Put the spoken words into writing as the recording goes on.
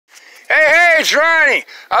it's Ronnie.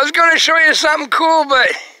 I was going to show you something cool, but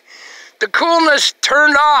the coolness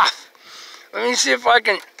turned off. Let me see if I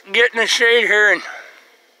can get in the shade here and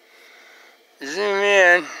zoom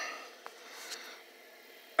in.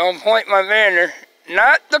 I'll point my vinegar.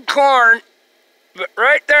 Not the corn, but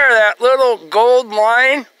right there, that little gold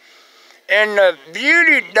line. And the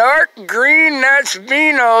beauty dark green, that's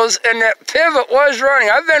Vino's, and that pivot was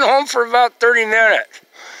running. I've been home for about 30 minutes,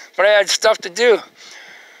 but I had stuff to do.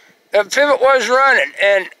 That pivot was running,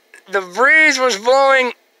 and the breeze was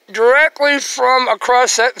blowing directly from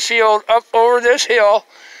across that field up over this hill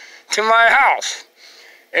to my house.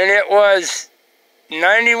 And it was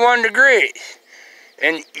 91 degrees,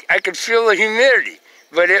 and I could feel the humidity.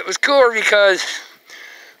 But it was cooler because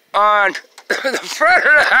on the front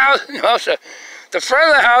of the house, also, the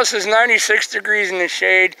front of the house is 96 degrees in the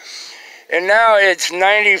shade, and now it's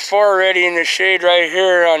 94 already in the shade right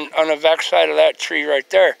here on the back side of that tree right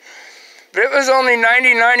there. But it was only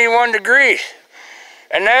 90, 91 degrees.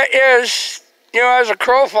 And that is, you know, as a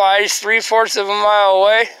crow flies, 3/4 of a mile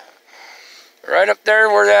away. Right up there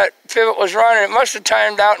where that pivot was running. It must have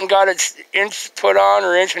timed out and got its inch put on,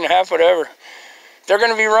 or inch and a half, whatever. They're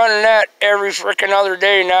going to be running that every frickin' other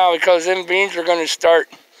day now, because them beans are going to start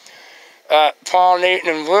pollinating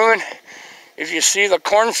and blooming. If you see the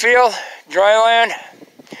cornfield, dryland,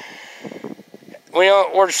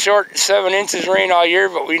 we're short 7 inches of rain all year,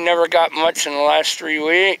 but we never got much in the last 3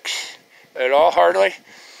 weeks at all, hardly.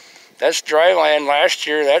 That's dryland last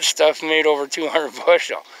year. That stuff made over 200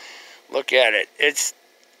 bushel. Look at it. It's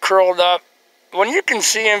curled up. When you can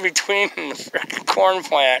see in between the frickin' corn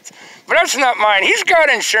plants. But that's not mine. He's got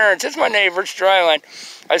insurance. It's my neighbor. It's dryland.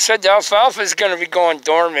 I said the alfalfa is going to be going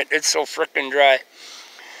dormant. It's so frickin' dry.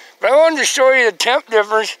 But I wanted to show you the temp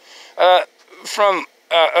difference from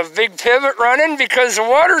a big pivot running, because the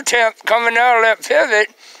water temp coming out of that pivot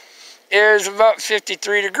is about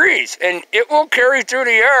 53 degrees. And it will carry through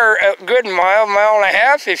the air a good mile, mile and a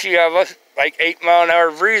half if you have a like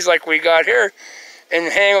 8-mile-an-hour breeze like we got here,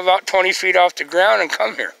 and hang about 20 feet off the ground and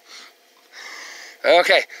come here.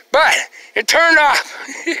 Okay, but it turned off.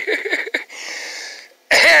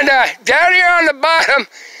 And down here on the bottom,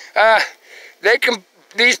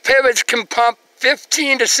 these pivots can pump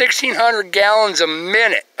 1,500 to 1,600 gallons a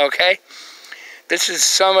minute, okay? This is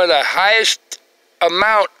some of the highest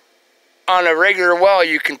amount on a regular well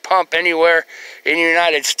you can pump anywhere in the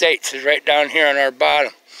United States, is right down here on our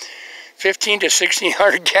bottom. 1,500 to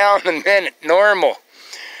 1,600 gallons a minute, normal.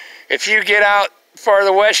 If you get out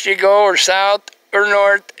farther west you go, or south or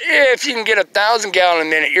north, if you can get 1,000 gallons a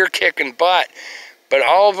minute, you're kicking butt. But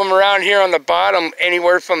all of them around here on the bottom,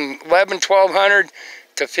 anywhere from 1,100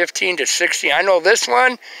 to 15 to 60. I know this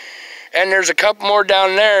one, and there's a couple more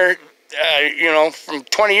down there, you know, from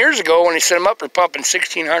 20 years ago when they set them up, they're pumping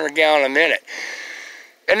 1,600 gallons a minute.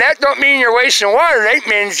 And that don't mean you're wasting water. That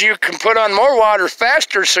means you can put on more water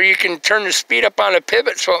faster, so you can turn the speed up on the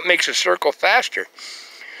pivot so it makes a circle faster.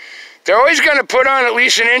 They're always going to put on at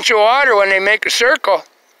least 1 inch of water when they make a circle.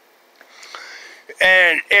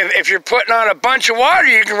 And if you're putting on a bunch of water,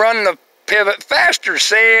 you can run the pivot faster.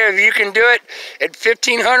 Say if you can do it at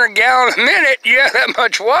 1,500 gallons a minute, you have that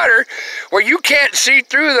much water where you can't see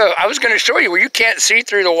through the, I was going to show you, where you can't see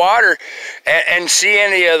through the water and see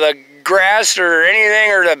any of the grass or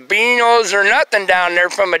anything, or the beanos or nothing down there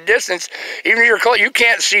from a distance. Even if you're close, you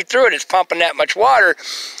can't see through it. It's pumping that much water.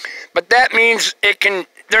 But that means it can,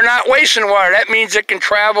 they're not wasting water. That means it can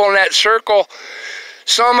travel in that circle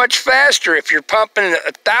so much faster. If you're pumping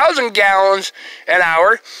 1,000 gallons an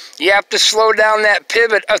hour, you have to slow down that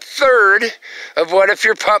pivot 1/3 of what if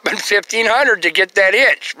you're pumping 1,500 to get that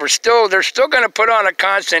inch. They're still going to put on a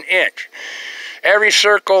constant inch. Every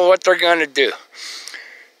circle, what they're going to do.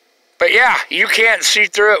 But yeah, you can't see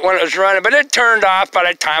through it when it was running. But it turned off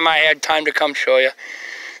by the time I had time to come show you.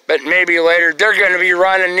 But maybe later, they're going to be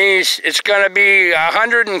running these. It's going to be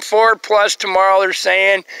 104 plus tomorrow, they're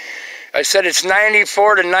saying. I said it's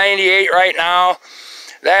 94 to 98 right now.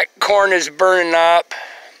 That corn is burning up.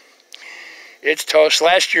 It's toast.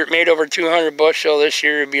 Last year it made over 200 bushel. This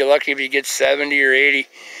year you'd be lucky if you get 70 or 80,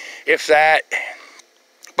 if that.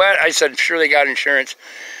 But I said, sure, they got insurance.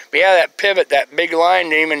 But yeah, that pivot, that big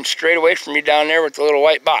line aiming straight away from me down there with the little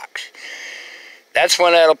white box. That's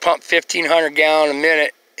when that'll pump 1,500 gallons a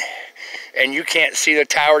minute. And you can't see the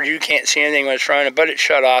towers, you can't see anything when it's running, but it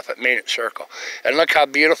shut off, it made it circle. And look how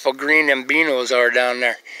beautiful green them beanos are down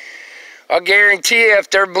there. I'll guarantee you if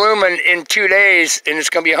they're blooming in 2 days, and it's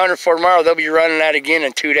going to be 104 tomorrow, they'll be running that again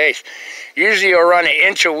in 2 days. Usually you'll run 1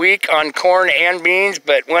 inch a week on corn and beans,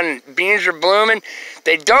 but when beans are blooming,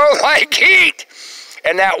 they don't like heat.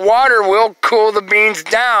 And that water will cool the beans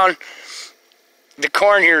down the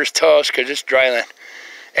corn here is toast because it's dryland.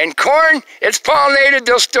 And corn, it's pollinated.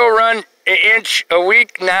 They'll still run an inch a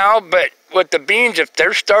week now, but with the beans, if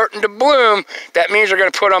they're starting to bloom, that means they're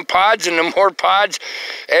going to put on pods, and the more pods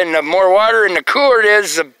and the more water and the cooler it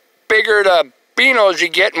is, the bigger the beanos you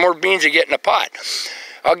get and more beans you get in a pot.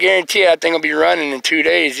 I'll guarantee you that thing will be running in 2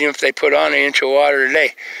 days, even if they put on an inch of water a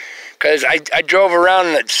day. Because I drove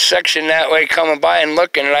around that section that way coming by and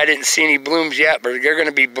looking, and I didn't see any blooms yet, but they're going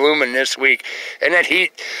to be blooming this week. And that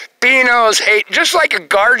heat, beanos hate, just like a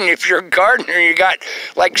garden, if you're a gardener, you got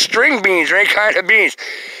like string beans or any kind of beans.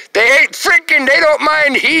 They hate freaking, they don't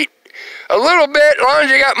mind heat a little bit as long as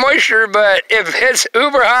you got moisture, but if it's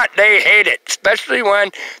uber hot, they hate it, especially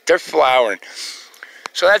when they're flowering.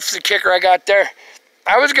 So that's the kicker I got there.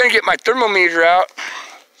 I was going to get my thermometer out.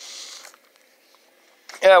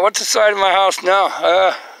 Yeah, what's the side of my house now?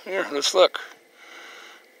 Here, let's look.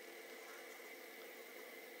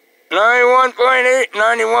 91.8,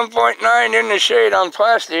 91.9 in the shade on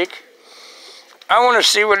plastic. I want to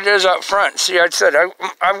see what it is out front. See, I said I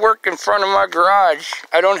work in front of my garage.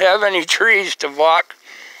 I don't have any trees to block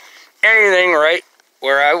anything right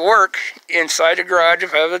where I work inside the garage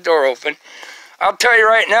if I have the door open. I'll tell you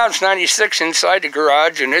right now, it's 96 inside the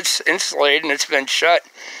garage, and it's insulated, and it's been shut.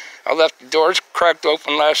 I left the doors cracked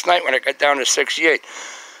open last night when I got down to 68.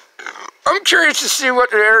 I'm curious to see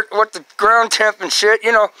what the ground temp and shit,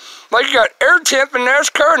 you know, like you got air temp in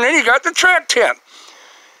NASCAR, and then you got the track temp.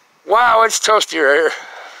 Wow, it's toasty right here.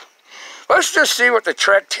 Let's just see what the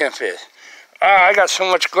track temp is. I got so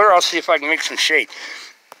much glitter, I'll see if I can make some shade.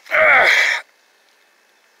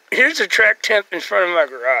 Here's the track temp in front of my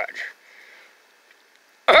garage.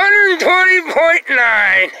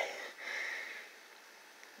 120.9.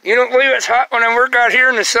 You don't believe it's hot when I work out here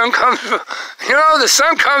and the sun comes, you know, the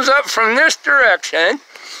sun comes up from this direction.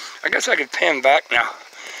 I guess I could pan back now,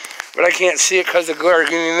 but I can't see it because of the glare.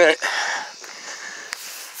 Give me a minute.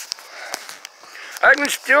 I can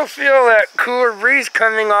still feel that cooler breeze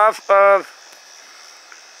coming off of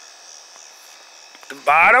the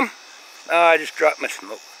bottom. Oh, I just dropped my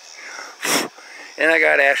smoke. And I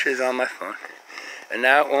got ashes on my phone. And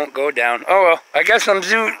now it won't go down. Oh well, I guess I'm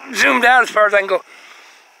zoomed out as far as I can go.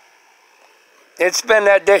 It's been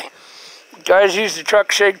that day. Guys used the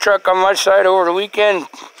shake truck on my side over the weekend.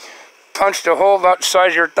 Punched a hole about the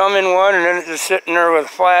size of your thumb in one, and then it was sitting there with a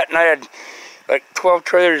flat, and I had like 12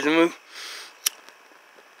 trailers to move.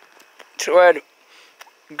 So I had to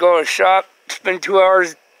go to the shop, spend 2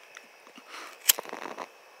 hours.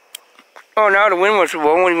 Oh, now the wind whistle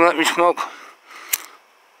won't even let me smoke.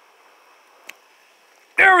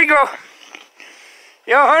 There we go.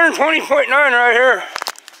 Yeah, 120.9 right here.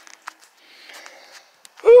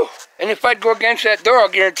 Whew. And if I'd go against that door, I'll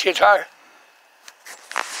guarantee it's higher.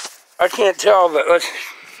 I can't tell, but let's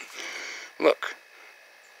look.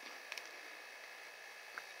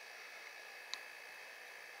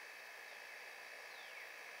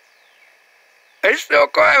 It's still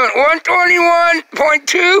climbing.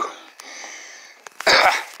 121.2.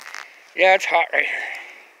 Yeah, it's hot right here.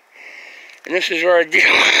 And this is where I do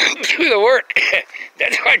the work.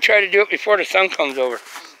 That's why I try to do it before the sun comes over.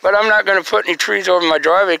 But I'm not going to put any trees over my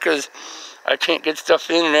driveway because I can't get stuff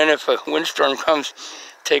in, and then if a windstorm comes,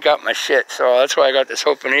 take out my shit. So that's why I got this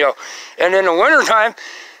open heel. And in the wintertime,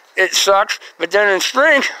 it sucks. But then in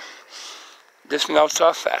spring, this melts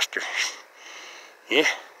off faster. Yeah.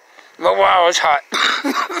 But wow, it's hot.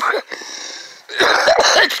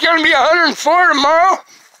 It's going to be 104 tomorrow.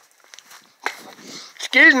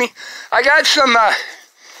 Excuse me. I got some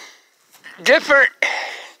different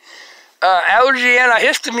allergy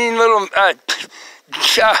antihistamine little,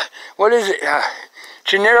 what is it,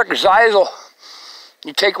 generic Zyzal.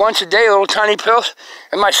 You take once a day, little tiny pills,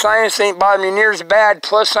 and my sinus ain't bothering me near as bad.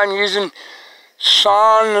 Plus I'm using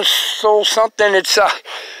Sonsol something. It's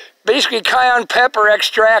basically cayenne pepper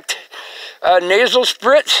extract, nasal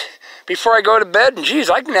spritz before I go to bed. And geez,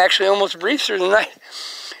 I can actually almost breathe through the night.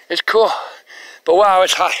 It's cool. But wow,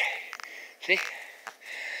 it's hot. See?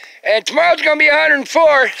 And tomorrow's going to be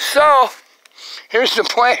 104, so here's the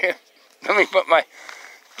plan. Let me put my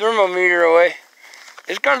thermometer away.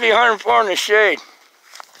 It's going to be 104 in the shade.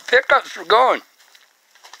 Pickups are going.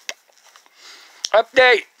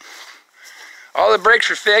 Update. All the brakes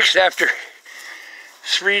were fixed after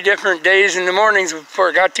 3 different days in the mornings before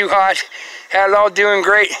it got too hot. Had it all doing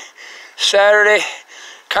great. Saturday,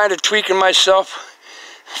 kind of tweaking myself,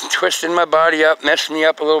 twisting my body up, messing me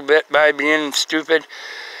up a little bit by being stupid.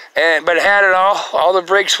 But I had it all the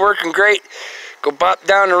brakes working great. go bop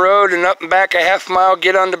down the road and up and back a half mile,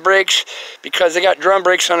 get on the brakes, because they got drum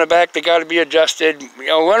brakes on the back. They got to be adjusted. You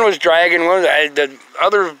know, one was dragging, the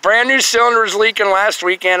other brand new cylinder was leaking last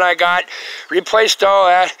weekend. I got replaced all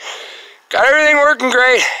that. Got everything working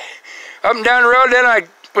great. Up and down the road, then I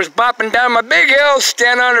was bopping down my big hill,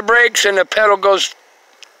 stand on the brakes, and the pedal goes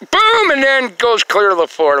boom, and then goes clear to the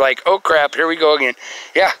floor. Like, oh crap, here we go again.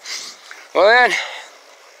 Yeah. Well then,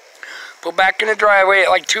 pull back in the driveway at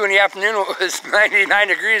like 2 in the afternoon. It was 99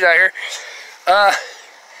 degrees out here.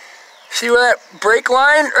 See where that brake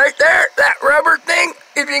line right there, that rubber thing,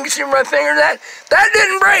 if you can see my finger, that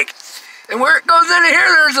didn't break. And where it goes into here,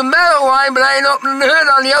 there's a metal line, but I ain't opening the hood.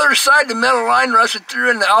 On the other side, the metal line rusted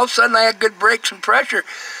through, and all of a sudden I had good brakes and pressure.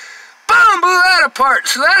 Boom, blew that apart.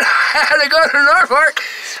 So then I had to go to Norfolk,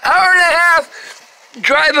 hour and a half,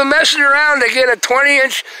 driving, messing around to get a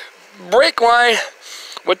 20-inch brake line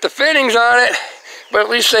with the fittings on it, but at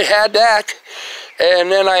least they had that. And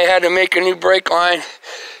then I had to make a new brake line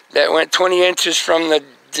that went 20 inches from the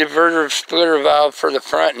diverter splitter valve for the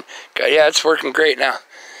front. And yeah, it's working great now.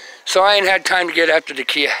 So I ain't had time to get after the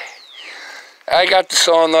Kia. I got the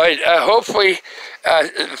solenoid. Hopefully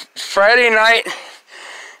Friday night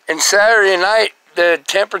and Saturday night, the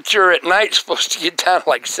temperature at night is supposed to get down to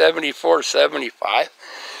like 74, 75.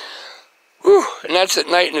 Whew, and that's at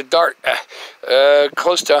night in the dark.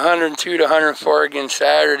 Close to 102 to 104 again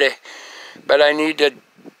Saturday. But I need to,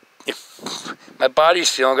 if my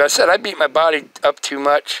body's feeling good. I said I beat my body up too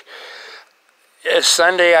much.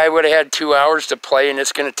 Sunday I would have had 2 hours to play, and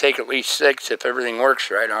it's going to take at least 6 if everything works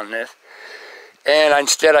right on this. And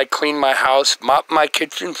instead I cleaned my house, mopped my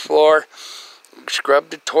kitchen floor, scrubbed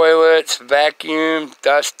the toilets, vacuumed,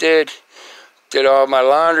 dusted, did all my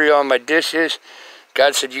laundry, all my dishes.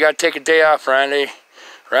 God said, you got to take a day off, Ronnie.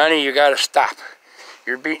 Ronnie, you got to stop.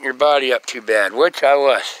 You're beating your body up too bad, which I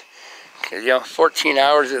was. You know, 14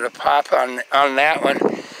 hours at a pop on that one.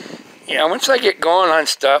 You know, once I get going on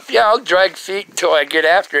stuff, yeah, I'll drag feet till I get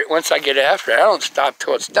after it. Once I get after it, I don't stop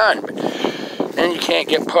till it's done. But then you can't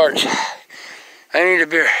get parts. I need a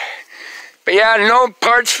beer. But yeah, no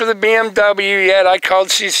parts for the BMW yet. I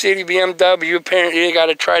called C-City BMW. Apparently they got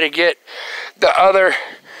to try to get the other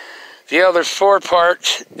 4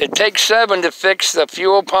 parts. It takes 7 to fix the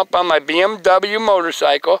fuel pump on my BMW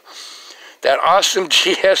motorcycle. That awesome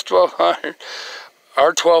GS 1200.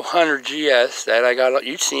 R1200 GS that I got.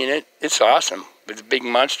 You've seen it. It's awesome. With the big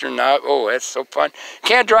monster knob. Oh, that's so fun.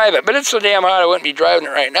 Can't drive it, but it's so damn hot I wouldn't be driving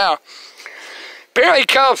it right now. Apparently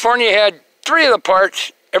California had 3 of the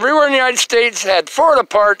parts. Everywhere in the United States had 4 of the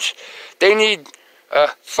parts. They need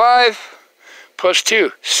 5 plus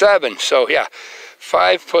 2, 7. So yeah,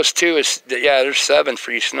 5 plus 2 is, yeah, there's 7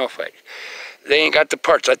 for you snowflakes. They ain't got the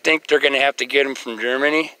parts. I think they're going to have to get them from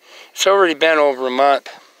Germany. It's already been over a month.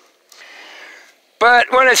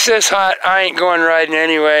 But when it's this hot, I ain't going riding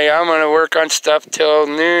anyway. I'm going to work on stuff till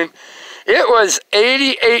noon. It was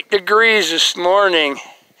 88 degrees this morning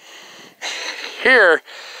here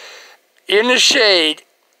in the shade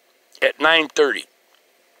at 9:30.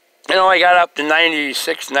 You know, I got up to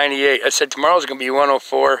 96, 98. I said tomorrow's going to be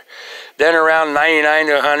 104. Then around 99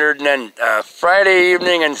 to 100. And then Friday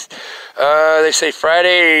evening, and they say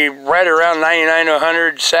Friday right around 99 to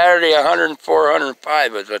 100. Saturday 104,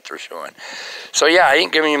 105 is what they're showing. So yeah, I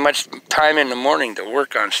ain't giving you much time in the morning to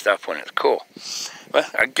work on stuff when it's cool. But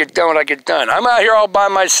I get done when I get done. I'm out here all by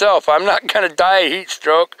myself. I'm not going to die of heat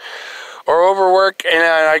stroke or overwork. And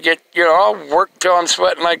I get, you know, I'll work till I'm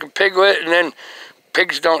sweating like a piglet, and then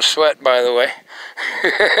pigs don't sweat, by the way.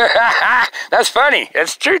 That's funny.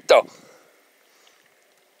 That's the truth, though.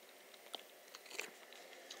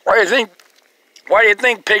 Why do you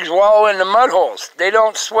think pigs wallow in the mud holes? They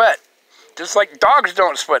don't sweat. Just like dogs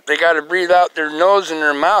don't sweat. They got to breathe out their nose and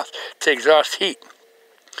their mouth to exhaust heat.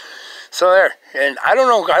 So there. And I don't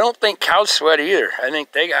know. I don't think cows sweat either. I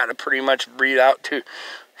think they got to pretty much breathe out too.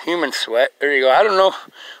 Human sweat. There you go. I don't know.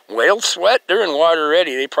 Whales sweat? They're in water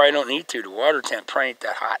already. They probably don't need to. The water temp probably ain't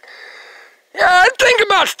that hot. Yeah, I think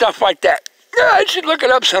about stuff like that. Yeah, I should look it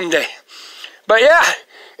up someday. But yeah,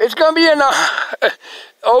 it's going to be in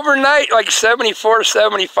overnight, like 74,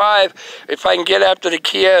 75. If I can get after the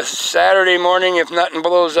Kia Saturday morning, if nothing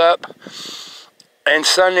blows up. And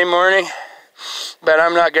Sunday morning. But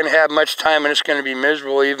I'm not going to have much time, and it's going to be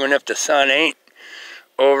miserable even if the sun ain't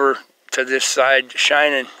over to this side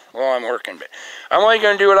shining while I'm working. But I'm only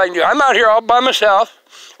going to do what I can do. I'm out here all by myself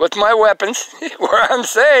with my weapons where I'm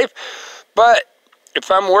safe. But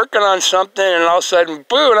if I'm working on something and all of a sudden,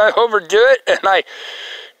 boom, I overdo it and I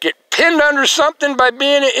get pinned under something by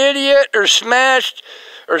being an idiot or smashed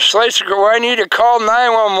or sliced where I need to call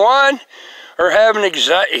 911, or having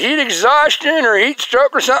heat exhaustion or heat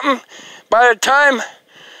stroke or something, by the time,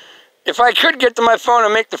 if I could get to my phone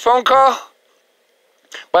and make the phone call,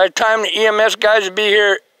 by the time the EMS guys would be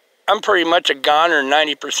here, I'm pretty much a goner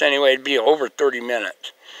 90% anyway. It'd be over 30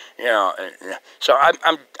 minutes, you know. So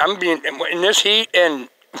I'm being, in this heat and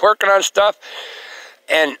working on stuff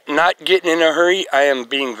and not getting in a hurry, I am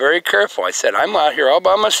being very careful. I said, I'm out here all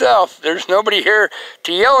by myself. There's nobody here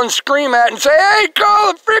to yell and scream at and say, hey,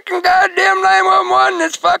 call the freaking goddamn 911.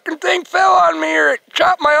 This fucking thing fell on me or it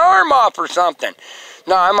chopped my arm off or something.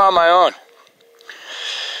 No, I'm on my own.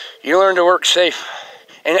 You learn to work safe.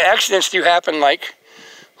 And accidents do happen, like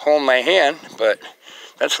holding my hand, but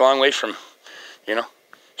that's a long way from, you know,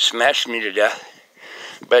 smashing me to death.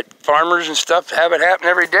 But farmers and stuff have it happen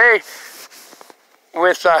every day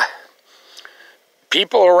with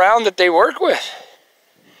people around that they work with.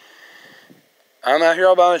 I'm out here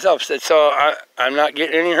all by myself, so I'm not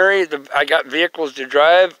getting any hurry. I got vehicles to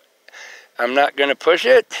drive. I'm not going to push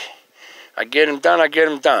it. I get them done, I get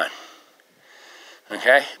them done.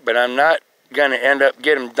 Okay? But I'm not going to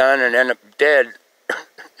get them done and end up dead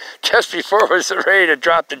just before I was ready to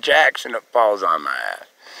drop the jacks and it falls on my ass.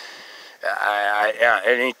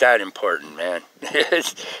 It ain't that important, man.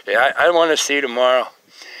 I want to see tomorrow.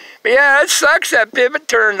 But yeah, it sucks that pivot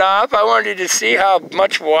turned off. I wanted to see how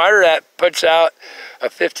much water that puts out a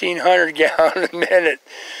 1,500 gallon a minute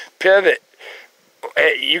pivot.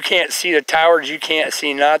 You can't see the towers, you can't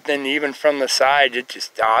see nothing, even from the side. It's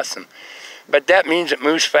just awesome. But that means it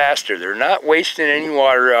moves faster. They're not wasting any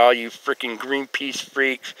water, all you freaking Greenpeace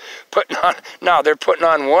freaks. They're putting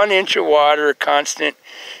on 1 inch of water constant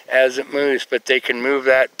as it moves, but they can move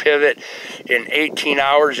that pivot in 18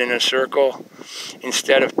 hours in a circle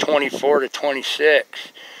instead of 24 to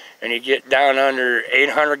 26. And you get down under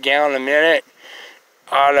 800 gallon a minute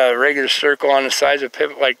on a regular circle on the size of a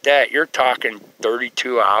pivot like that. You're talking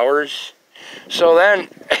 32 hours. So then,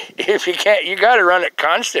 if you can't, you got to run it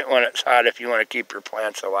constant when it's hot if you want to keep your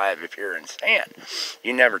plants alive. If you're in sand,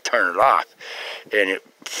 you never turn it off. And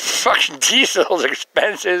fucking diesel is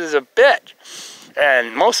expensive as a bitch.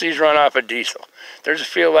 And most of these run off of diesel. There's a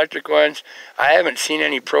few electric ones. I haven't seen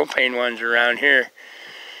any propane ones around here.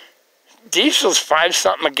 Diesel's 5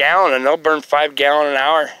 something a gallon, and they'll burn 5 gallon an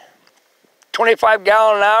hour. 25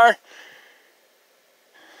 gallon an hour.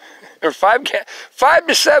 Or 5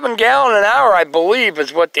 to 7 gallon an hour, I believe,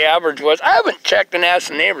 is what the average was. I haven't checked and asked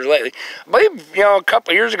the neighbors lately. I believe, you know, a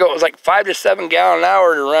couple of years ago, it was like 5 to 7 gallon an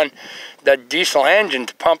hour to run the diesel engine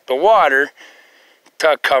to pump the water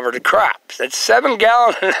to cover the crops. That's 7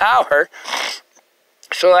 gallon an hour.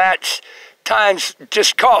 So that's times,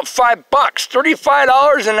 just call it $5,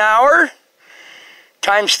 $35 an hour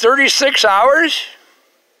times 36 hours.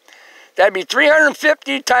 That'd be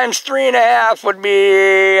 350 times 3.5 would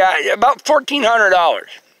be about $1,400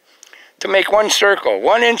 to make 1 circle,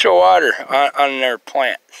 1 inch of water on their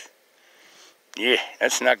plants. Yeah,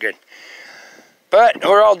 that's not good. But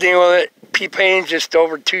we're all dealing with it. P-Pain's just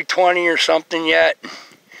over 220 or something yet.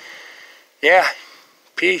 Yeah,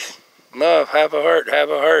 peace, love, have a heart, have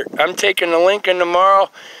a heart. I'm taking the Lincoln tomorrow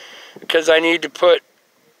because I need to put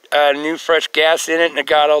new fresh gas in it, and it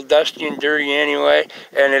got all dusty and dirty anyway,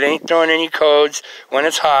 and it ain't throwing any codes when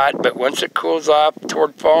it's hot, but once it cools off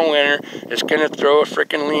toward fall and winter, it's going to throw a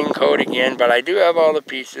freaking lean code again. But I do have all the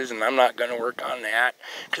pieces, and I'm not going to work on that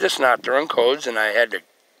because it's not throwing codes, and I had the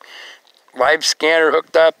live scanner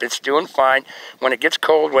hooked up. It's doing fine. When it gets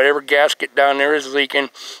cold, whatever gasket down there is leaking,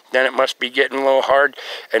 then it must be getting a little hard,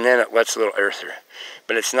 and then it lets a little air through.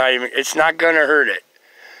 But it's not going to hurt it.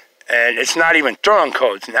 And it's not even throwing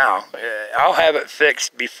codes now. I'll have it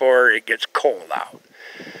fixed before it gets cold out.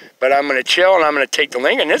 But I'm going to chill, and I'm going to take the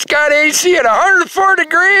Lincoln. It's got AC at 104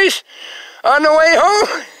 degrees on the way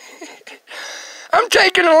home. I'm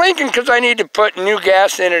taking the Lincoln because I need to put new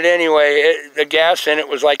gas in it anyway. The gas in it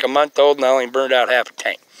was like a month old, and I only burned out half a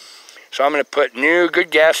tank. So I'm going to put new,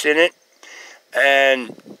 good gas in it.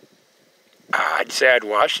 And I'd say I'd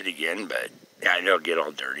wash it again, but yeah, it'll get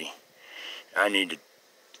all dirty. I need to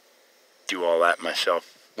do all that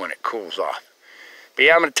myself when it cools off. But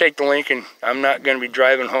yeah, I'm going to take the Lincoln. I'm not going to be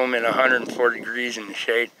driving home in 104 degrees in the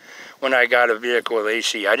shade when I got a vehicle with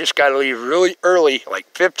AC. I just got to leave really early, like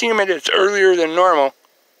 15 minutes earlier than normal,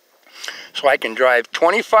 so I can drive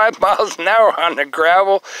 25 miles an hour on the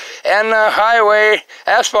gravel and the highway,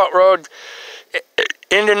 asphalt road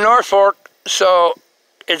into Norfolk. So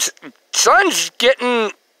sun's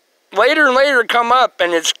getting later and later to come up,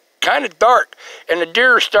 and it's kind of dark, and the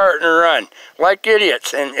deer are starting to run like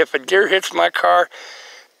idiots. And if a deer hits my car,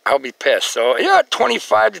 I'll be pissed. So yeah,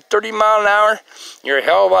 25 to 30 mile an hour, you're a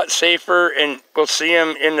hell of a lot safer, and we'll see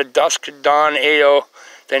them in the dusk to dawn 8:0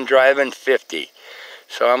 than driving 50.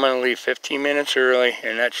 So I'm going to leave 15 minutes early,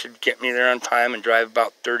 and that should get me there on time and drive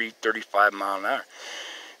about 30, 35 mile an hour.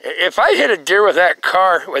 If I hit a deer with that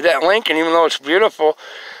car, with that Lincoln, even though it's beautiful,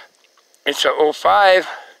 it's a 05,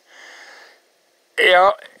 you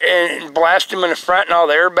know, and blast them in the front and all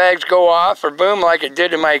the airbags go off, or boom, like it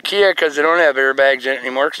did in my Kia, because they don't have airbags in it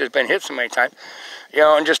anymore because it's been hit so many times, you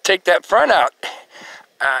know, and just take that front out.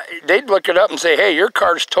 They'd look it up and say, hey, your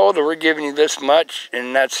car's totaled, we're giving you this much,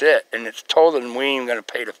 and that's it. And it's totaled, and we ain't going to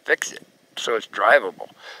pay to fix it. So it's drivable.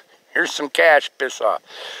 Here's some cash, piss off.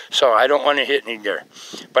 So I don't want to hit any deer.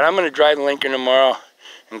 But I'm going to drive Lincoln tomorrow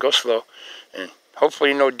and go slow. And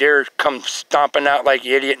hopefully no deer come stomping out like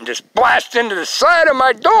an idiot and just blast into the side of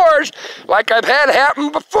my doors like I've had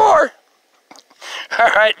happen before. All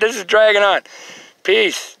right, this is dragging on.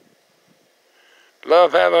 Peace.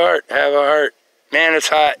 Love, have a heart, have a heart. Man, it's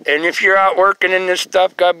hot. And if you're out working in this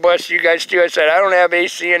stuff, God bless you guys too. I said, I don't have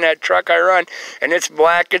AC in that truck I run, and it's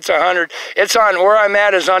black. It's 100. It's on, where I'm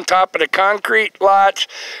at is on top of the concrete lots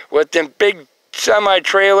with them big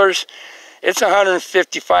semi-trailers. It's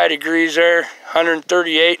 155 degrees there,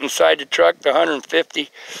 138 inside the truck to 150.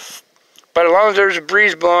 But as long as there's a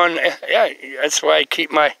breeze blowing, yeah, that's why I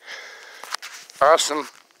keep my awesome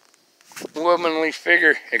womanly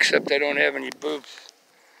figure, except I don't have any boobs.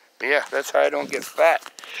 But yeah, that's how I don't get fat.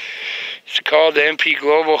 It's called the MP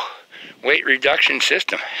Global Weight Reduction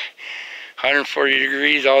System. 140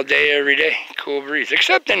 degrees all day, every day. Cool breeze.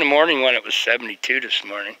 Except in the morning when it was 72 this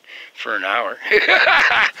morning for an hour.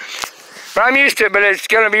 But I'm used to it, but it's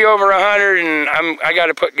going to be over 100, and I got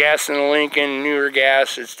to put gas in the Lincoln, newer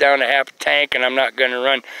gas. It's down to half a tank, and I'm not going to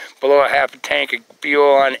run below a half a tank of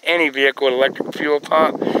fuel on any vehicle with electric fuel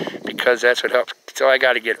pump, because that's what helps. So I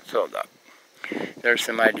got to get it filled up. There's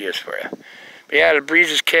some ideas for you. But yeah, the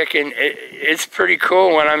breeze is kicking. It's pretty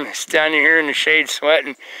cool when I'm standing here in the shade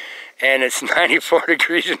sweating, and it's 94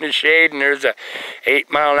 degrees in the shade, and there's a 8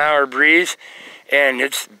 mile an hour breeze, and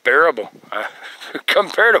it's bearable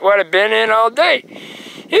compared to what I've been in all day.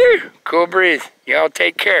 Ew, cool breeze. Y'all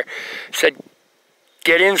take care. Said,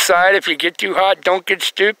 get inside. If you get too hot, don't get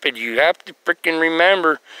stupid. You have to freaking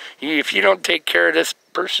remember, if you don't take care of this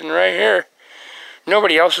person right here,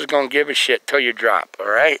 nobody else is going to give a shit till you drop, all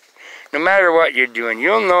right? No matter what you're doing,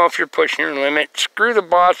 you'll know if you're pushing your limit. Screw the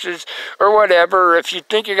bosses or whatever. Or if you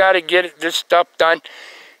think you got to get this stuff done,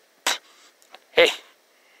 hey,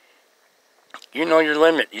 you know your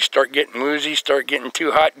limit. You start getting woozy, start getting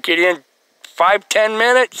too hot, get in 5-10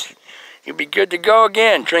 minutes, you'll be good to go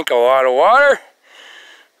again. Drink a lot of water,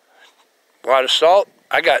 a lot of salt.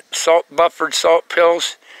 I got buffered salt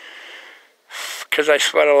pills, because I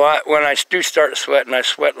sweat a lot. When I do start sweating, I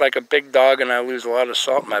sweat like a big dog, and I lose a lot of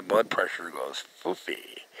salt, my blood pressure goes foofy.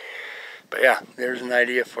 But yeah, there's an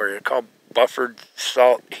idea for you. It's called buffered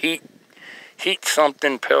salt heat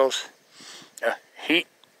something pills. Heat.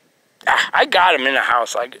 I got them in the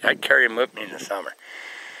house. I carry them with me in the summer.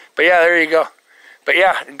 But yeah, there you go. But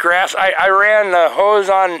yeah, grass. I ran the hose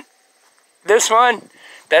on this one.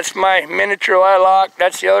 That's my miniature lilac.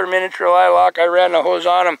 That's the other miniature lilac. I ran the hose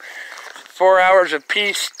on them 4 hours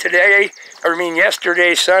apiece today,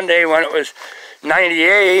 yesterday, Sunday, when it was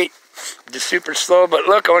 98, just super slow. But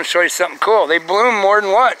look, I want to show you something cool. They bloom more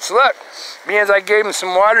than once. Look, because I gave them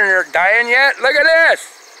some water and they're dying yet. Look at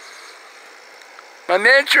this. My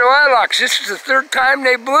miniature lilacs, this is the 3rd time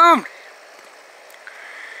they bloomed.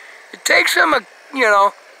 It takes them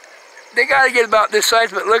they got to get about this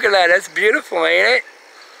size, but look at that. That's beautiful, ain't it?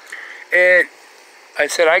 And I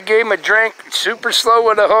said I gave them a drink super slow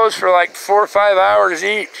with a hose for like 4 or 5 hours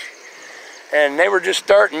each. And they were just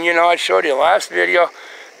starting, I showed you last video,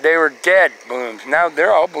 they were dead blooms. Now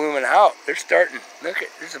they're all blooming out. They're starting. Look,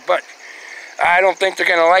 there's a bunch. I don't think they're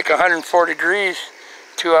going to like 104 degrees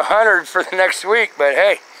to 100 for the next week, but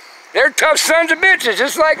hey, they're tough sons of bitches,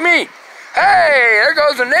 just like me. Hey, there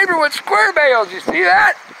goes the neighbor with square bales. You see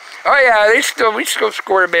that? Oh yeah, we still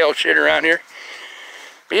square bale shit around here.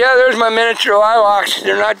 But yeah, there's my miniature lilacs.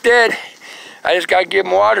 They're not dead. I just gotta give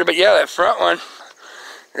them water. But yeah, that front one,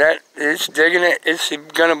 it's digging it. It's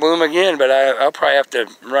gonna bloom again, but I'll probably have to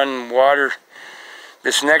run water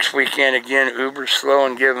this next weekend again, uber slow,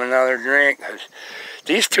 and give them another drink.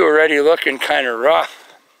 These two are already looking kind of rough.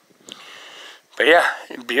 But yeah,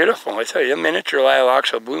 beautiful. I tell you, the miniature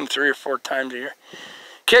lilacs will bloom 3 or 4 times a year.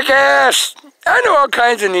 Kick ass! I know all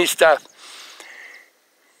kinds of neat stuff.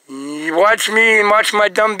 You watch me and watch my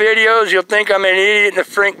dumb videos, you'll think I'm an idiot in the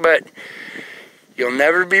frink, but you'll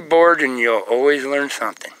never be bored and you'll always learn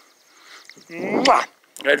something. Mwah!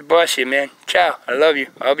 God bless you, man. Ciao. I love you.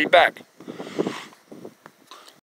 I'll be back.